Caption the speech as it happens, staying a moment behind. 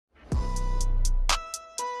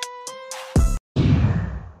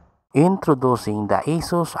Introducing the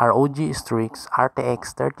ASUS ROG Strix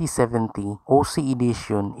RTX 3070 OC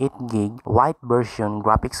Edition 8GB white version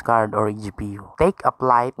graphics card or GPU. Take a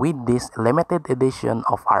flight with this limited edition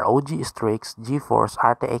of ROG Strix GeForce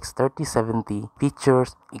RTX 3070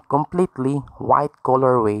 features a completely white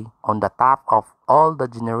colorway on the top of all the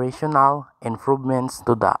generational improvements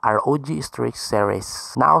to the ROG Strix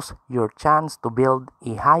series. Now's your chance to build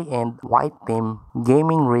a high-end white theme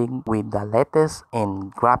gaming rig with the latest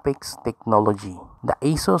in graphics technology. The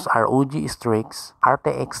ASUS ROG Strix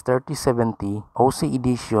RTX 3070 OC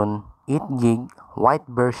Edition 8GB white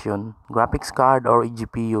version graphics card or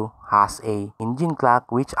GPU has a engine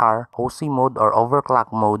clock, which are OC mode or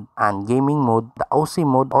overclock mode and gaming mode. The OC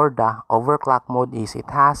mode or the overclock mode is it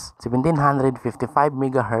has 1755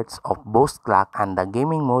 MHz of boost clock, and the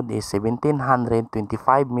gaming mode is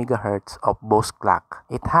 1725 MHz of boost clock.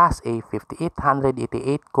 It has a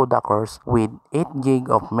 5888 CUDA cores with 8GB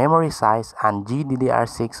of memory size and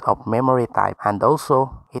GDDR6 of memory type, and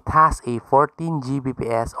also it has a 14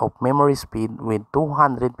 Gbps of memory speed with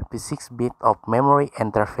 256 bit of memory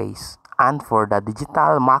interface. And for the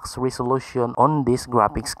digital max resolution on this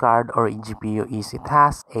graphics card or GPU is it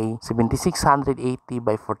has a 7680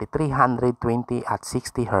 by 4320 at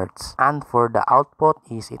 60 Hz. And for the output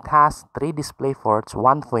is it has 3 DisplayPorts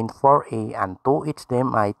 1.4a and 2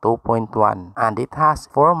 HDMI 2.1, and it has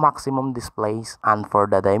 4 maximum displays. And for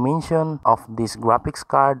the dimension of this graphics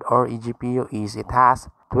card or GPU is it has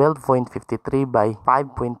 12.53 by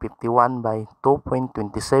 5.51 by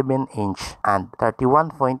 2.27 inch and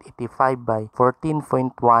 31.85 by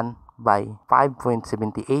 14.1 by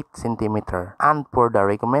 5.78 cm. And for the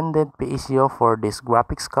recommended PSU for this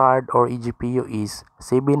graphics card or GPU is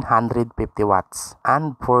 750 watts.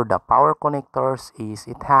 And for the power connectors is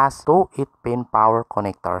it has 2 8-pin power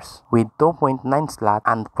connectors with 2.9 slot,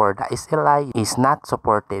 and for the SLI is not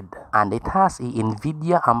supported. And it has a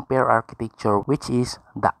NVIDIA Ampere architecture, which is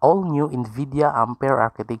the all-new NVIDIA Ampere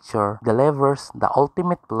architecture delivers the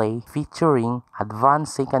ultimate play featuring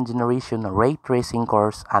advanced second-generation ray tracing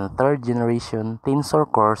cores and third-generation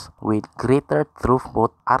tensor cores with greater throughput.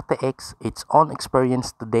 RTX its own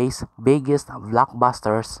experience today's biggest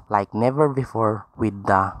blockbusters like never before with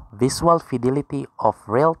the visual fidelity of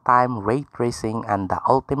real-time ray tracing and the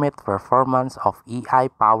ultimate performance of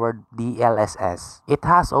AI-powered DLSS. It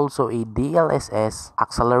has also a DLSS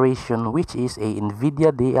acceleration, which is a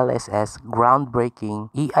NVIDIA DLSS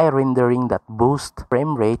groundbreaking AI rendering that boosts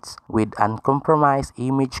frame rates with uncompromised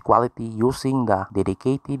image quality using the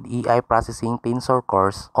dedicated AI processing tensor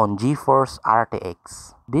cores on GeForce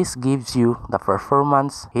RTX. This gives you the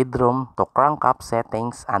performance headroom to crank up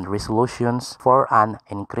settings and resolutions for an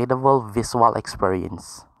incredible visual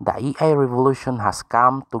experience. The AI revolution has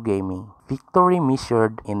come to gaming. Victory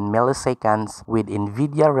measured in milliseconds with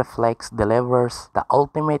NVIDIA Reflex delivers the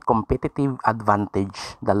ultimate competitive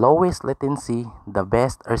advantage. The lowest latency, the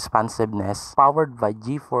best responsiveness, powered by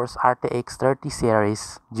GeForce RTX 30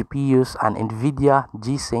 series GPUs and NVIDIA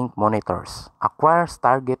G-Sync monitors. Acquires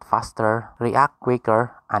target faster, react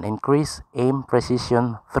quicker, and increase aim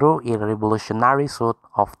precision through a revolutionary suite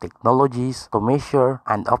of technologies to measure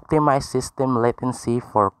and optimize system latency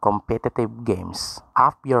for competitive games.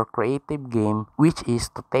 Up your creative game, which is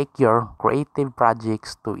to take your creative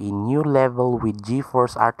projects to a new level with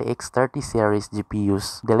GeForce RTX 30 series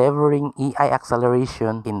GPUs, delivering AI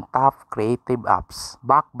acceleration in top creative apps,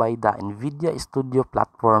 backed by the NVIDIA Studio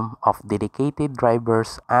platform of dedicated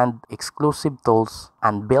drivers and exclusive tools,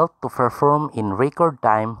 and built to perform in record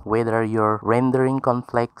time whether you're rendering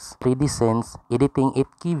complex 3D scenes, editing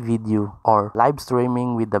 8K video, or live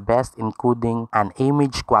streaming with the best encoding and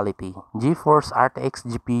image quality. GeForce RTX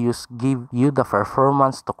GPUs give you the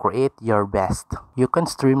performance to create your best. You can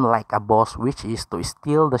stream like a boss, which is to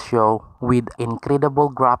steal the show with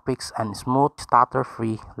incredible graphics and smooth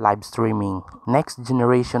stutter-free live streaming. Next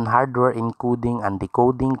generation hardware encoding and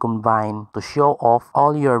decoding combine to show off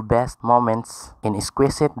all your best moments in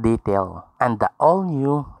exquisite detail. And the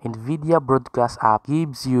all-new NVIDIA Broadcast app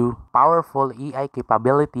gives you powerful AI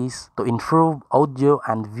capabilities to improve audio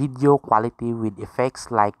and video quality with effects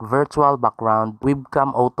like virtual background,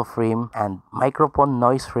 webcam autoframe, and microphone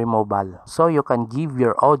noise removal, so you can give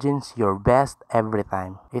your audience your best every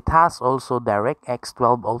time. It has also DirectX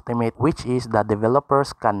 12 Ultimate, which is the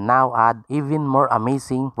developers can now add even more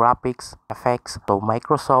amazing graphics effects to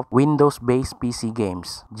Microsoft Windows-based PC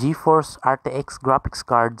games. GeForce RTX graphics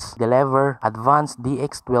cards deliver advanced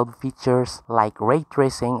DX12 features like ray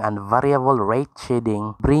tracing and variable rate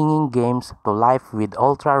shading, bringing games to life with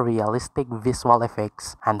ultra-realistic visual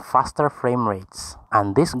effects and faster frame rates.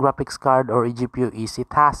 And this graphics card or eGPU it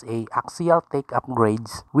has a axial thick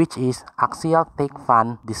upgrades, which is axial thick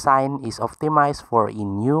fan design is optimized for a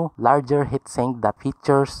new larger heatsink that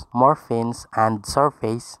features more fins and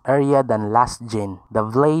surface area than last gen. The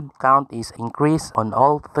blade count is increased on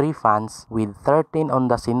all three fans with 13 on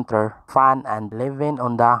the center fan and 11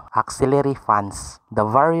 on the auxiliary fans. The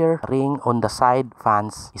barrier ring on the side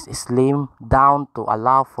fans is slimmed down to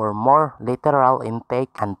allow for more lateral intake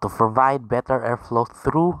and to provide better airflow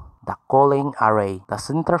through the cooling array. The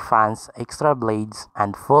center fans, extra blades,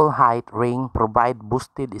 and full height ring provide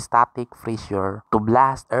boosted static pressure to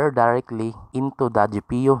blast air directly into the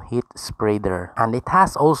GPU heat spreader. And it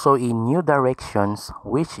has also a new directions,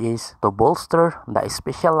 which is to bolster the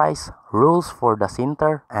specialized rules for the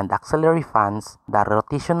center and auxiliary fans. The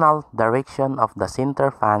rotational direction of the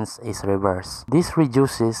center fans is reversed. This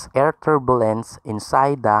reduces air turbulence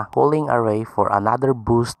inside the cooling array for another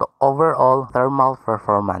boost to overall thermal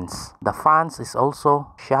performance. The fans is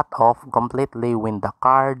also shut off completely when the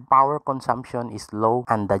card power consumption is low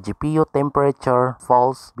and the GPU temperature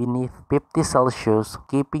falls beneath 50 Celsius,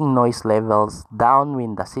 keeping noise levels down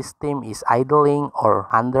when the system is idling or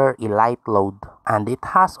under a light load. And it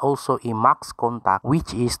has also a max contact,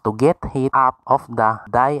 which is to get heat up of the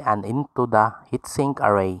die and into the heatsink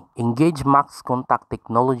array. Engage max contact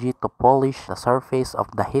technology to polish the surface of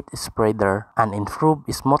the heat spreader and improve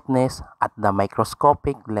smoothness at the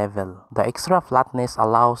microscopic level. The extra flatness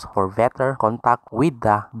allows for better contact with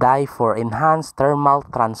the die for enhanced thermal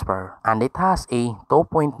transfer. And it has a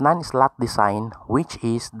 2.9 slot design, which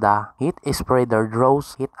is the heat spreader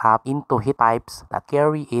draws heat up into heat pipes that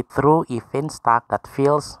carry it through a fin stack that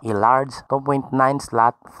fills a large 2.9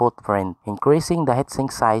 slot footprint. Increasing the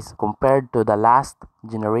heatsink size compared to the last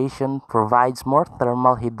generation provides more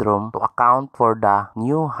thermal headroom to account for the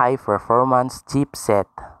new high-performance chipset.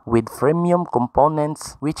 With premium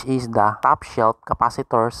components, which is the top-shelf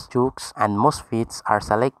capacitors, chokes, and MOSFETs are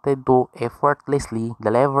selected to effortlessly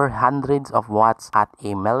deliver hundreds of watts at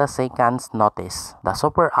a millisecond's notice. The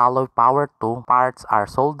super alloy power 2 parts are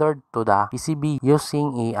soldered to the PCB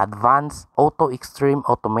using a advanced extreme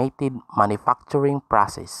automated manufacturing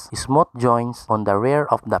process. Smooth joints on the rear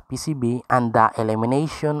of the PCB and the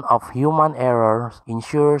elimination of human errors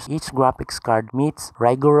ensures each graphics card meets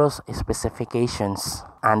rigorous specifications.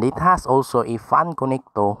 And it has also a fan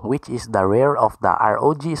connector, which is the rear of the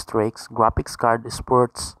ROG Strix graphics card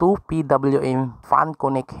sports two PWM fan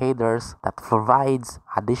connect headers that provides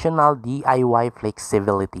additional DIY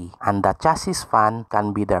flexibility. And the chassis fan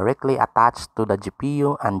can be directly attached to the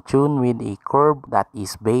GPU and tuned with a curve that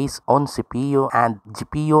is based on CPU and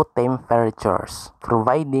GPU temperatures,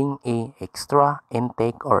 providing a extra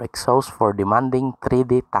intake or exhaust for demanding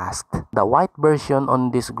 3D tasks. The white version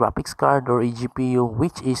on this graphics card or eGPU,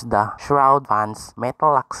 which is the shroud fans,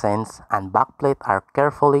 metal accents, and backplate are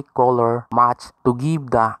carefully color matched to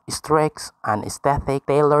give the Strix an aesthetic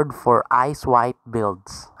tailored for ice white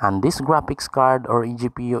builds. And this graphics card or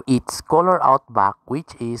eGPU, its color out back,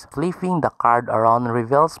 which is flipping the card around,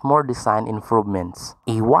 reveals more design improvements.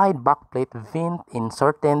 A wide backplate vent in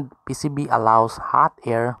certain PCB allows hot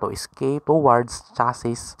air to escape towards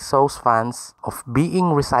chassis exhaust fans of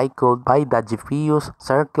being recycled by the GPU's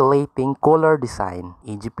circulating cooler design.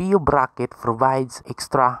 A GPU bracket provides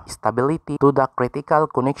extra stability to the critical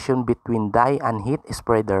connection between die and heat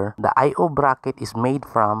spreader. The I/O bracket is made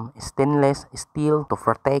from stainless steel to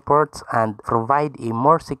protect ports and provide a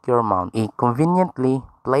more secure mount. A conveniently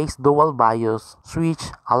placed dual BIOS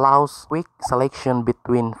switch allows quick selection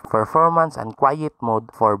between performance and quiet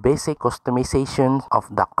mode for basic customization of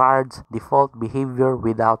the card's default behavior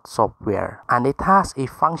without software. And it has a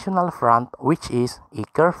functional front, which is a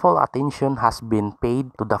careful attention has been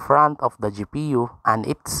paid to the front of the GPU, and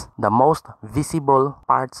it's the most visible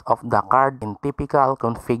parts of the card in typical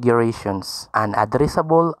configurations. An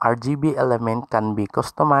addressable RGB element can be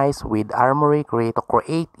customized with Armory Crate to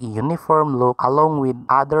create a uniform look along with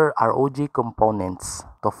other ROG components.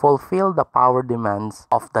 To fulfill the power demands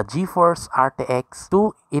of the GeForce RTX,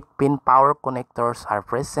 two 8-pin power connectors are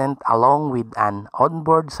present along with an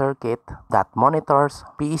onboard circuit that monitors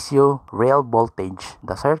PSU rail voltage.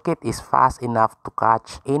 The circuit is fast enough to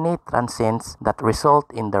catch any transients that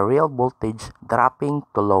result in the rail voltage dropping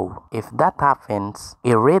to low. If that happens,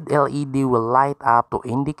 a red LED will light up to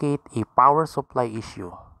indicate a power supply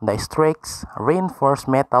issue. The Strix reinforced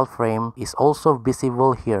metal frame is also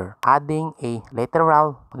visible here, adding a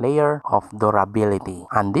lateral layer of durability.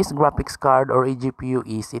 And this graphics card or eGPU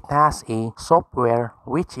it has a software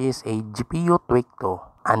which is a GPU Tweak 2.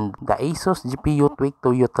 And the ASUS GPU Tweak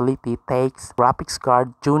 2 utility takes graphics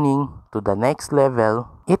card tuning to the next level.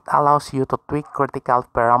 It allows you to tweak critical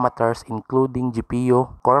parameters including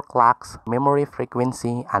GPU, core clocks, memory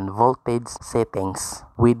frequency, and voltage settings,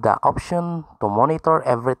 with the option to monitor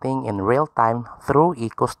everything in real time through a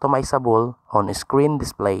customizable on-screen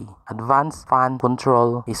display. Advanced fan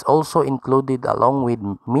control is also included along with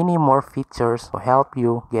many more features to help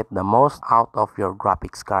you get the most out of your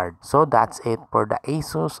graphics card. So that's it for the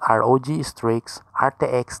ASUS ROG Strix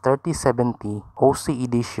RTX 3070 OC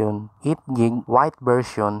Edition 8GB white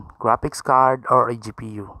version graphics card or a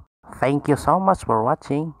GPU. Thank you so much for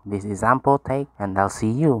watching. This is AMPo Tech, and I'll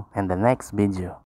see you in the next video.